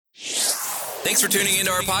Thanks for tuning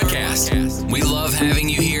into our podcast. We love having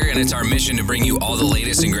you here, and it's our mission to bring you all the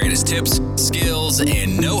latest and greatest tips, skills,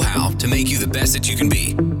 and know-how to make you the best that you can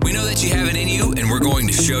be. We know that you have it in you, and we're going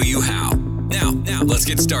to show you how. Now, let's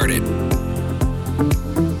get started.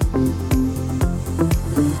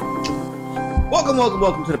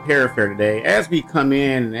 Welcome to the Parafair today. As we come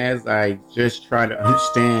in and as I just try to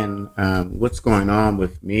understand what's going on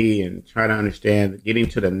with me and try to understand getting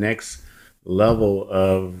to the next level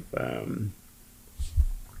of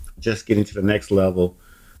just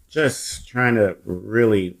trying to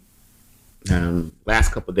really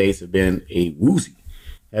last couple of days have been a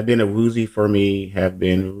woozy for me, have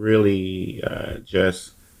been really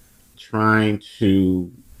just trying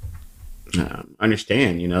to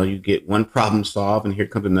understand. You get one problem solved and here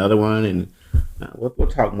comes another one, and we'll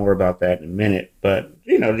talk more about that in a minute. But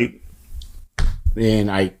then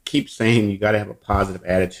I keep saying you got to have a positive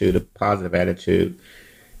attitude,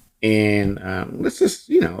 and let's just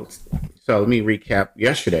so let me recap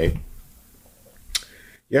yesterday.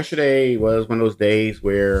 Yesterday was one of those days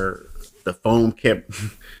where the phone kept,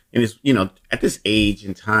 and it's at this age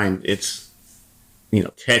and time, it's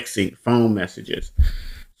texting, phone messages.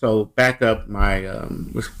 So back up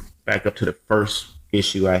to the first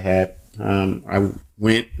issue I had. I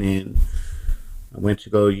went to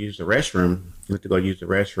go use the restroom.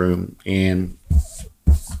 And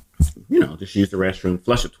just use the restroom,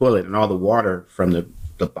 flush the toilet, and all the water from the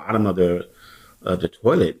bottom of the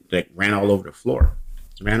toilet that ran all over the floor.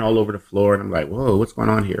 And I'm like, whoa, what's going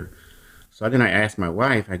on here? So then I asked my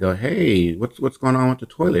wife. I go, hey, what's going on with the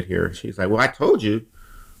toilet here? She's like, well, I told you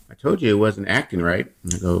it wasn't acting right.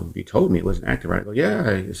 And I go, you told me it wasn't acting right. I go, yeah,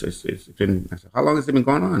 it's been. I said, how long has it been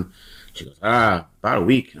going on? She goes, about a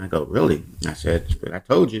week. And I go, really? I said, but I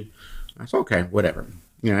told you. I said, okay, whatever.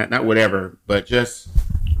 Not whatever, but just,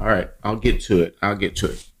 all right, I'll get to it.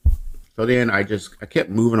 So then I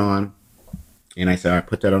kept moving on, and I said, I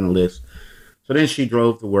put that on the list. So then she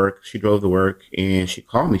drove to work, and she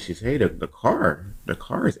called me. She said, hey, the car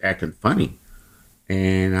is acting funny.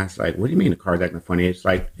 And I was like, what do you mean the car's acting funny? It's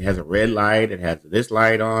like it has a red light. It has this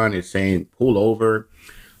light on. It's saying pull over.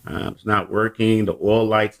 It's not working. The oil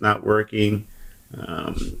light's not working.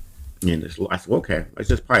 And I said, okay, it's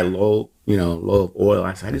just probably low of oil.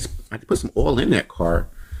 I said, I just put some oil in that car.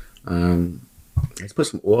 I just put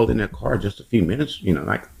some oil in that car just a few minutes,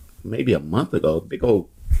 like maybe a month ago,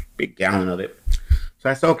 big gallon of it. So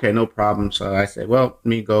I said, okay, no problem. So I said, well, let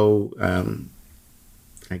me go,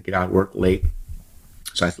 I get out of work late.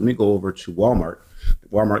 So I said, let me go over to Walmart.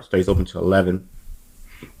 Walmart stays open till 11.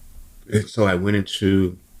 And so I went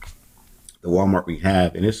into the Walmart we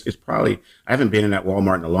have, and it's probably, I haven't been in that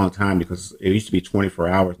Walmart in a long time because it used to be 24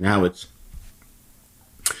 hours. Now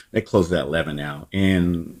they close at 11 now.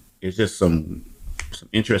 And it's just some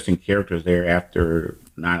interesting characters there after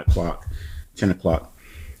 9 o'clock, 10 o'clock.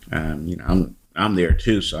 I'm there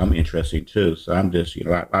too, so I'm interesting too. So I'm just, a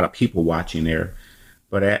lot of people watching there.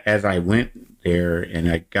 But as I went there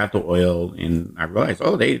and I got the oil, and I realized,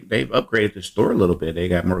 they've upgraded the store a little bit. They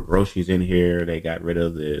got more groceries in here. They got rid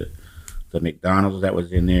of the McDonald's that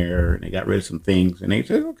was in there, and they got rid of some things. And they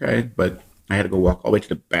said, okay, but I had to go walk all the way to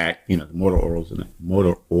the back. The motor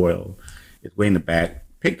oil is way in the back.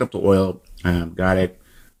 Picked up the oil, got it,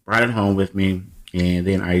 brought it home with me, and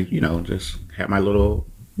then I, just had my little,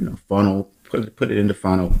 funnel, put it in the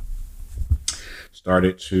funnel.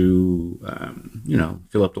 Started to,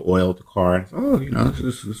 fill up the oil with the car. I thought,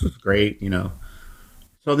 this is great,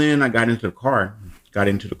 So then I got into the car,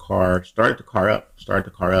 started the car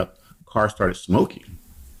up, car started smoking.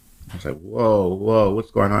 I was like, whoa,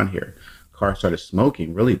 what's going on here? Car started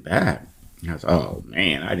smoking really bad. And I was, oh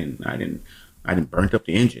man, I didn't burnt up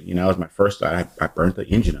the engine. That was my first thought. I burnt the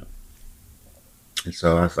engine up. And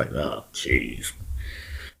so I was like, oh, jeez.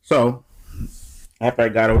 So after I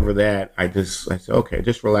got over that, I said, okay,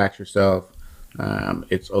 just relax yourself.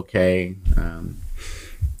 It's okay. And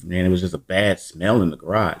it was just a bad smell in the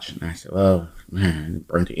garage. And I said, oh, man,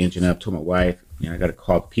 I burnt the engine up. Told my wife, I got to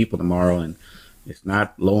call the people tomorrow, and it's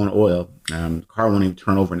not low on oil. The car won't even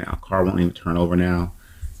turn over now.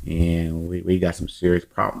 And we got some serious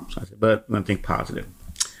problems. I said, but I'm going to think positive.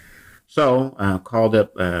 So called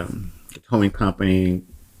up the towing company,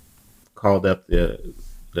 called up the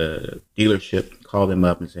dealership, called them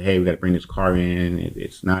up and said, hey, we got to bring this car in.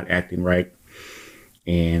 It's not acting right.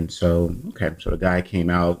 And so the guy came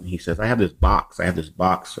out and he says, I have this box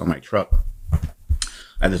on my truck.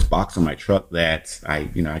 That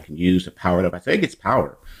I can use to power it up. I said, it gets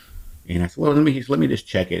power. And I said, well, let me just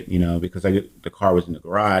check it, because the car was in the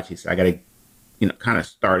garage. He said, I got to, kind of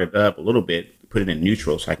start it up a little bit, put it in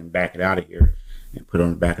neutral so I can back it out of here and put it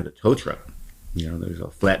on the back of the tow truck. There's a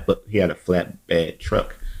flat, but he had a flatbed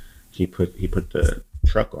truck. He put the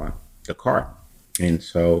truck on the car, and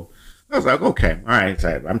so I was like, okay, all right.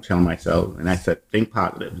 So I'm telling myself, and I said, think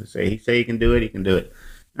positive. I say, he say he can do it, he can do it.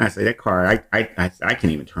 And I say, that car, I can't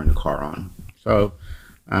even turn the car on. So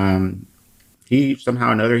he somehow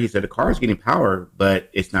or another, he said the car is getting power, but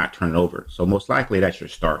it's not turning over. So most likely that's your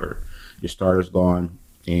starter. Your starter's gone.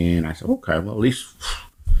 And I said, okay, well, at least,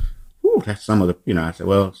 whew, that's some of the, I said,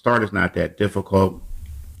 well, starter's not that difficult,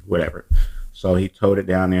 whatever. So he towed it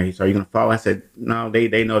down there. He said, are you going to follow? I said, no,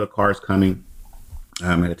 they know the car's coming.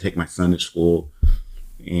 I'm going to take my son to school.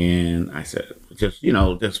 And I said, just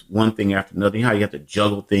one thing after another. You know how you have to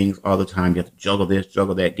juggle things all the time. You have to juggle this,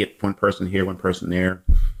 juggle that, get one person here, one person there.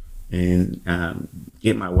 And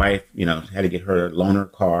get my wife, had to get her a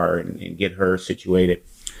loaner car and get her situated.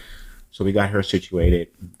 So we got her situated,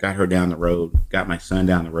 got her down the road, got my son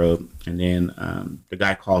down the road. And then the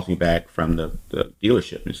guy calls me back from the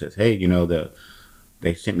dealership and says, hey,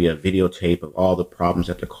 they sent me a videotape of all the problems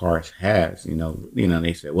that the car has.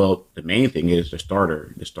 They said, well, the main thing is the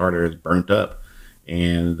starter. The starter is burnt up,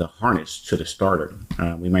 and the harness to the starter.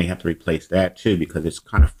 We might have to replace that too because it's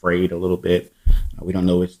kind of frayed a little bit. We don't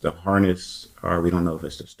know if it's the harness or we don't know if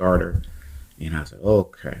it's the starter. And I said,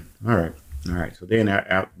 okay, all right. So then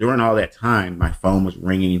during all that time, my phone was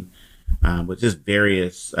ringing with just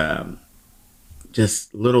various,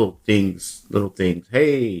 just little things.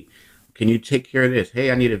 Hey, can you take care of this?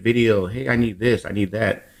 Hey, I need a video. Hey, I need this. I need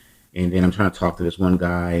that. And then I'm trying to talk to this one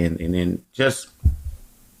guy, and then just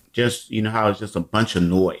how it's just a bunch of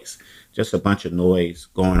noise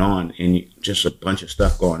going on, and just a bunch of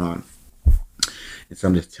stuff going on. And so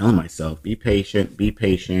I'm just telling myself, be patient.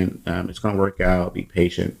 It's going to work out. Be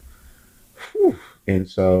patient. Whew. And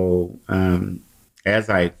so as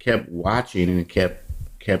I kept watching and kept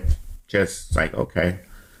just like, okay,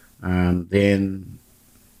 then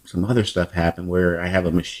some other stuff happened where I have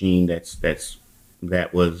a machine that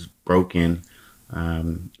was broken,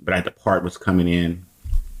 but the part was coming in,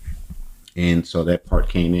 and so that part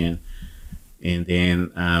came in, and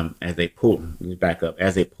then as they pulled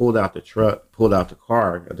out the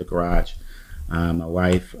car at the garage, my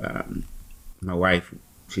wife,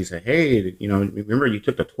 she said, hey, remember you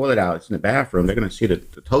took the toilet out? It's in the bathroom. They're going to see the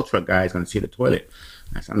tow truck guy is going to see the toilet.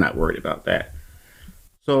 I said, I'm not worried about that.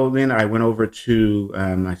 So then I went over to,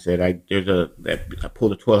 I said, I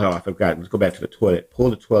pulled the toilet off. Let's go back to the toilet.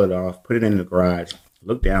 Pull the toilet off, put it in the garage,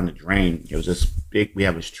 look down the drain. It was we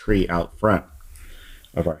have this tree out front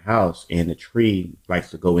of our house, and the tree likes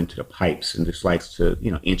to go into the pipes and just likes to,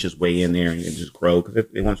 inch its way in there and just grow because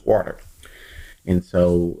it wants water. And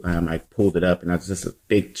so I pulled it up, and that's just a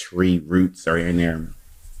big tree, roots are in there.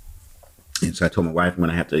 And so I told my wife I'm going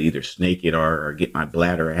to have to either snake it or get my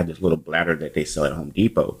bladder. I have this little bladder that they sell at Home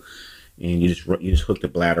Depot. And you just hook the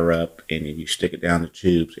bladder up, and then you stick it down the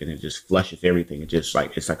tubes, and it just flushes everything. It's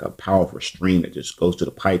like a powerful stream that just goes to the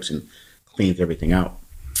pipes and cleans everything out.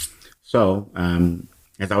 So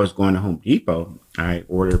as I was going to Home Depot, I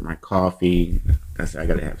ordered my coffee. I said, I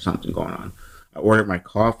got to have something going on. I ordered my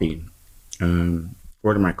coffee. From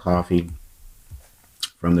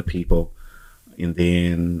the people. And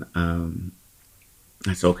then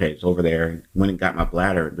I said, okay, it's over there. Went and got my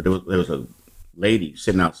bladder. But there was a lady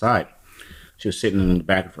sitting outside. She was sitting in the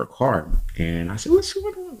back of her car. And I said, what's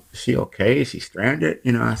going on? Is she okay? Is she stranded?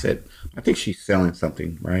 I said, I think she's selling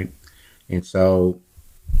something, right? And so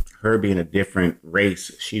her being a different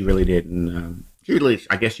race, she really didn't.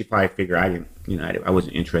 I guess she probably figured I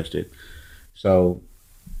wasn't interested. So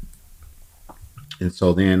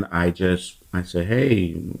then I said,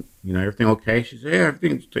 hey, everything okay? She said, yeah,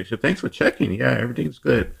 everything's. She said, thanks for checking. Yeah, everything's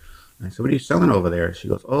good. I said, what are you selling over there? She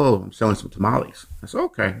goes, oh, I'm selling some tamales. I said,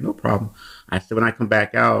 okay, no problem. I said, when I come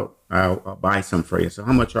back out, I'll buy some for you. So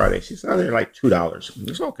how much are they? She said, oh, they're like $2. I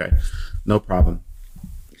said, okay, no problem.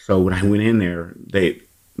 So when I went in there,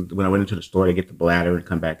 when I went into the store to get the bladder and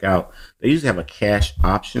come back out, they usually have a cash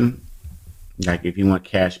option. Like if you want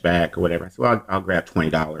cash back or whatever. I said, well, I'll grab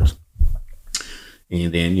 $20.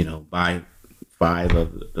 And then, buy 5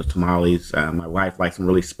 of the tamales. My wife likes them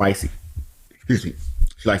really spicy. Excuse me.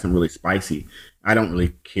 She likes them really spicy. I don't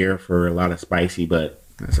really care for a lot of spicy, but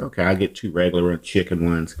I said, okay, I'll get 2 regular chicken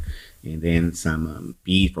ones and then some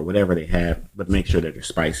beef or whatever they have, but make sure that they're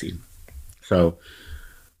spicy. So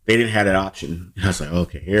they didn't have that option. I was like,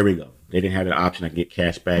 okay, here we go. They didn't have that option. I can get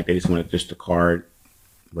cash back. They just wanted just the card,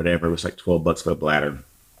 whatever. It was like $12 for the bladder.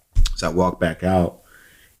 So I walked back out.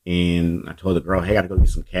 And I told the girl, hey, I got to go get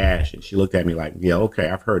some cash. And she looked at me like, yeah, okay,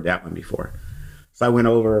 I've heard that one before. So I went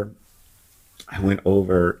over. I went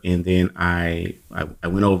over and then I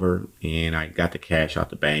went over and I got the cash out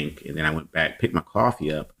the bank and then I went back, picked my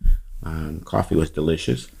coffee up. Coffee was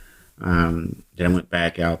delicious. Then I went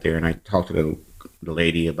back out there and I talked to the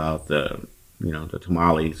lady about the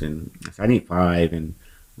tamales, and I said, I need five and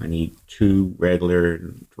I need two regular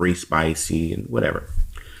and three spicy and whatever.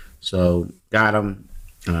 So got them,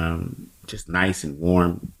 just nice and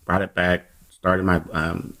warm, brought it back, started my,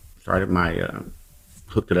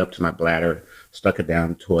 hooked it up to my bladder, stuck it down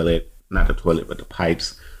the toilet, not the toilet, but the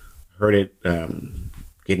pipes. Heard it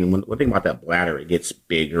getting, one thing about that bladder, it gets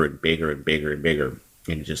bigger and bigger and bigger and bigger.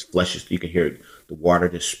 And it just flushes. You can hear the water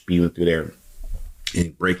just spewing through there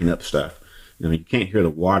and breaking up stuff. You can't hear the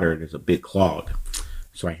water. There's a big clog.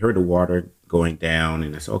 So I heard the water going down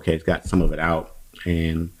and I said, okay, it's got some of it out.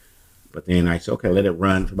 But then I said, okay, let it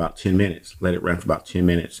run for about 10 minutes. Let it run for about 10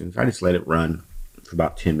 minutes. And so I just let it run for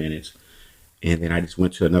about 10 minutes. And then I just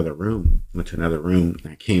went to another room, and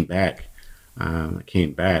I came back. And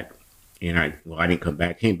I didn't come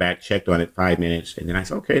back, came back, checked on it 5 minutes. And then I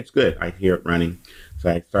said, okay, it's good. I hear it running. So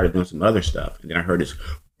I started doing some other stuff. And then I heard this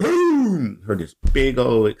boom, heard this big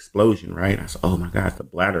old explosion, right? I said, oh my gosh, the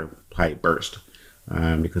bladder pipe burst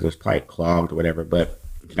because it was probably clogged or whatever. But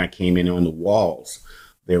then I came in on the walls.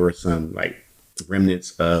 There were some like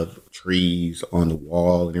remnants of trees on the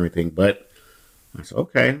wall and everything. But I said,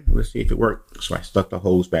 okay, let's see if it worked. So I stuck the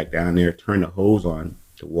hose back down there, turned the hose on.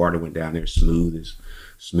 The water went down there smooth as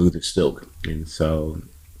silk. And so,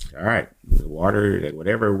 all right, the water,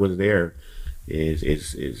 whatever was there is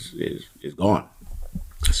gone.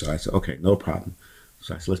 So I said, okay, no problem.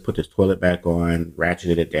 So I said, let's put this toilet back on,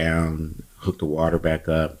 ratcheted it down, hooked the water back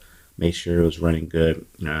up, made sure it was running good,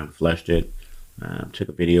 flushed it, took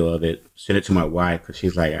a video of it, sent it to my wife because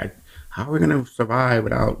she's like, how are we going to survive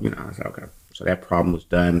without, I said, okay. So that problem was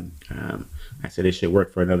done. I said it should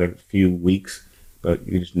work for another few weeks, but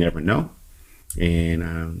you just never know.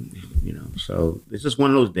 And, so it's just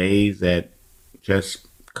one of those days that just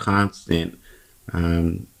constant,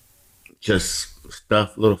 just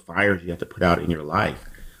stuff, little fires you have to put out in your life.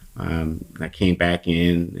 I came back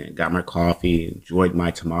in and got my coffee, enjoyed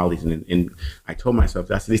my tamales. And I told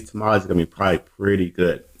myself, I said, these tamales are going to be probably pretty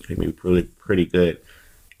good. They're going to be pretty good.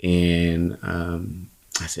 And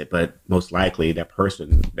I said, but most likely that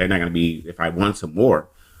person, they're not going to be, if I want some more,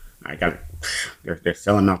 they're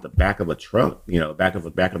selling out the back of a truck, back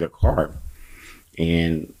of their car.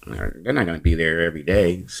 And they're not going to be there every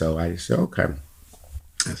day. So I just said, okay.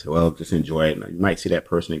 I said, well, just enjoy it. You might see that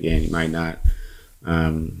person again. You might not.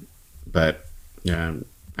 But I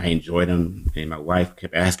enjoyed them. And my wife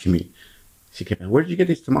kept asking me, where did you get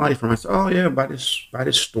these tamales from? I said, oh, yeah, by this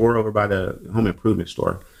store over by the home improvement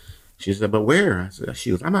store. She said, but where? I said,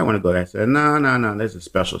 I might want to go there. I said, no, there's a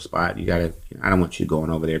special spot. You got to, I don't want you going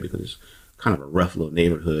over there because it's kind of a rough little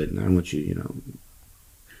neighborhood. And I don't want you,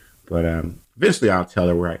 But eventually I'll tell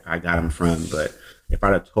her where I got them from. But if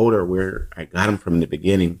I'd have told her where I got them from in the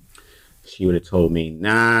beginning, she would have told me,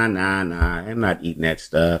 nah, I'm not eating that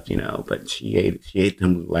stuff, But she ate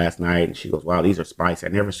them last night, and she goes, wow, these are spicy.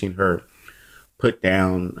 I've never seen her put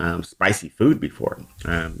down spicy food before.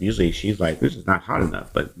 Usually she's like, this is not hot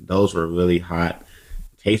enough, but those were really hot,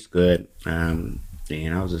 taste good. And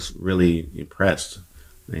I was just really impressed.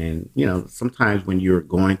 And, sometimes when you're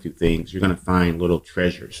going through things, you're going to find little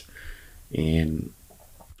treasures, and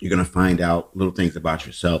you're going to find out little things about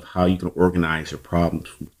yourself, how you can organize your problems,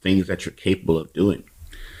 things that you're capable of doing.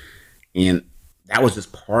 And that was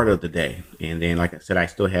just part of the day. And then, like I said, I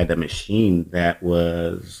still had that machine that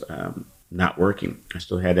was not working. I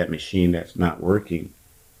still had that machine that's not working.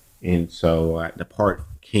 And so the part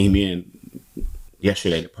came in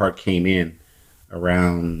yesterday. The part came in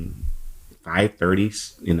around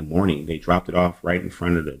 5:30 in the morning. They dropped it off right in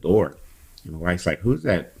front of the door. And my wife's like, who's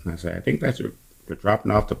that? And I said, I think they're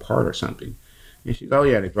dropping off the part or something. And she's, oh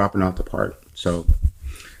yeah, they're dropping off the part. So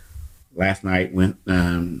last night went,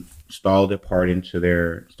 installed the part into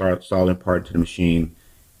the machine,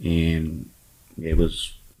 and it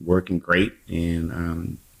was working great.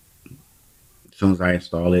 And as soon as I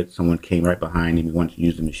installed it, someone came right behind me, wanted to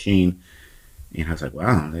use the machine. And I was like,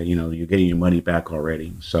 wow, you're getting your money back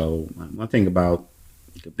already. So one thing about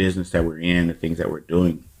the business that we're in, the things that we're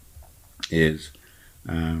doing is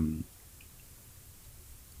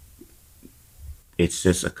it's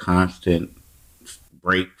just a constant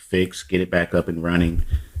break, fix, get it back up and running.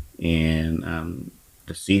 And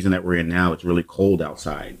the season that we're in now, it's really cold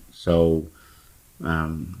outside. So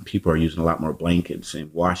people are using a lot more blankets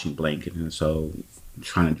and washing blankets. And so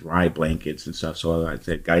trying to dry blankets and stuff. So I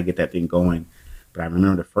said, got to get that thing going. But I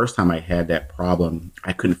remember the first time I had that problem,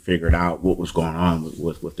 I couldn't figure it out what was going on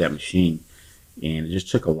with that machine. And it just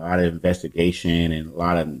took a lot of investigation and a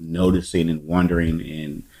lot of noticing and wondering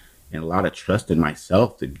and a lot of trust in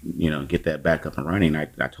myself to, get that back up and running. I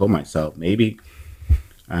told myself maybe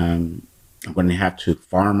I'm going to have to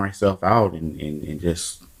farm myself out and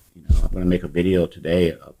just, I'm going to make a video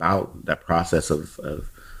today about that process of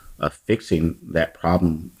fixing that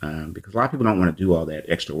problem, because a lot of people don't want to do all that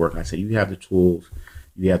extra work. I said, you have the tools,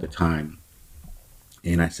 you have the time.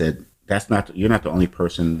 And I said, you're not the only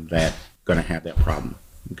person that's going to have that problem.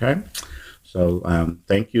 Okay. So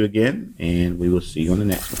thank you again, and we will see you on the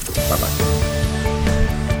next one. Bye-bye.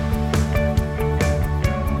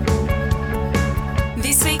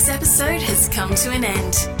 This week's episode has come to an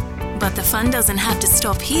end, but the fun doesn't have to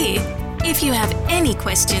stop here. If you have any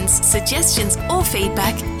questions, suggestions, or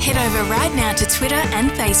feedback, head over right now to Twitter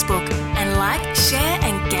and Facebook and like, share,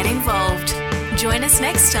 and get involved. Join us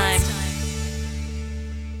next time.